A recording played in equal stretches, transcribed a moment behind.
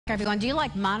Everyone, do you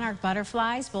like monarch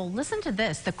butterflies? Well, listen to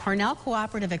this. The Cornell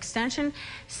Cooperative Extension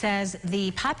says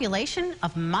the population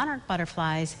of monarch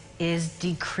butterflies is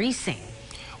decreasing.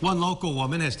 One local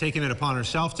woman has taken it upon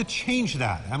herself to change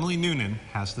that. Emily Noonan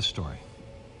has the story.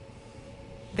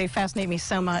 They fascinate me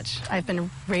so much. I've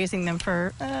been raising them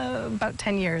for about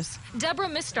 10 years. Deborah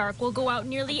Mistark will go out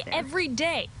nearly every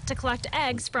day to collect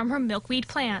eggs from her milkweed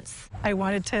plants. I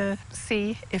wanted to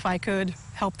see if I could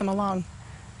help them along.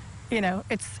 You know,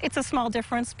 it's a small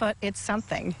difference, but it's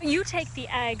something. You take the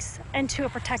eggs into a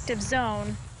protective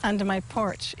zone. Under my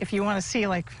porch, if you want to see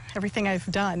like everything I've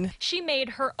done. She made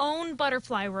her own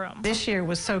butterfly room. This year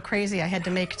was so crazy, I had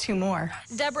to make 2 more.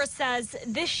 Deborah says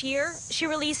this year she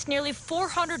released nearly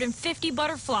 450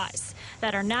 butterflies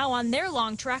that are now on their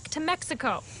long trek to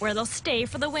Mexico, where they'll stay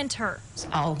for the winter.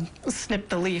 I'll snip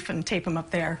the leaf and tape them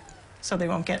up there so they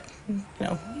won't get,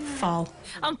 fall.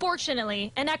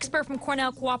 Unfortunately, an expert from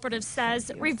Cornell Cooperative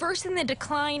says reversing the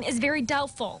decline is very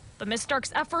doubtful, but Ms.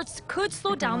 Stark's efforts could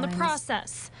slow down the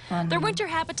process. Their winter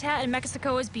habitat in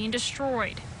Mexico is being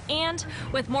destroyed. And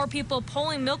with more people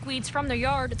pulling milkweeds from their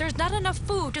yard, there's not enough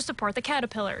food to support the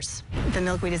caterpillars. The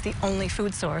milkweed is the only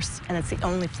food source, and it's the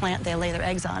only plant they lay their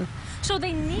eggs on. So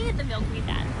they need the milkweed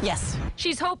then? Yes.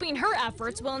 She's hoping her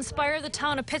efforts will inspire the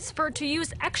town of Pittsford to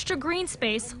use extra green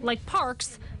space, like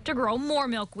parks, to grow more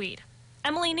milkweed.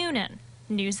 Emily Noonan,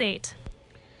 News 8.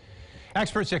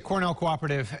 Experts at Cornell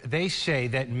Cooperative, they say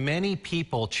that many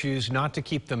people choose not to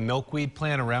keep the milkweed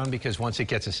plant around because once it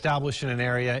gets established in an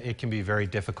area, it can be very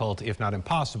difficult, if not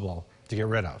impossible, to get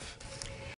rid of.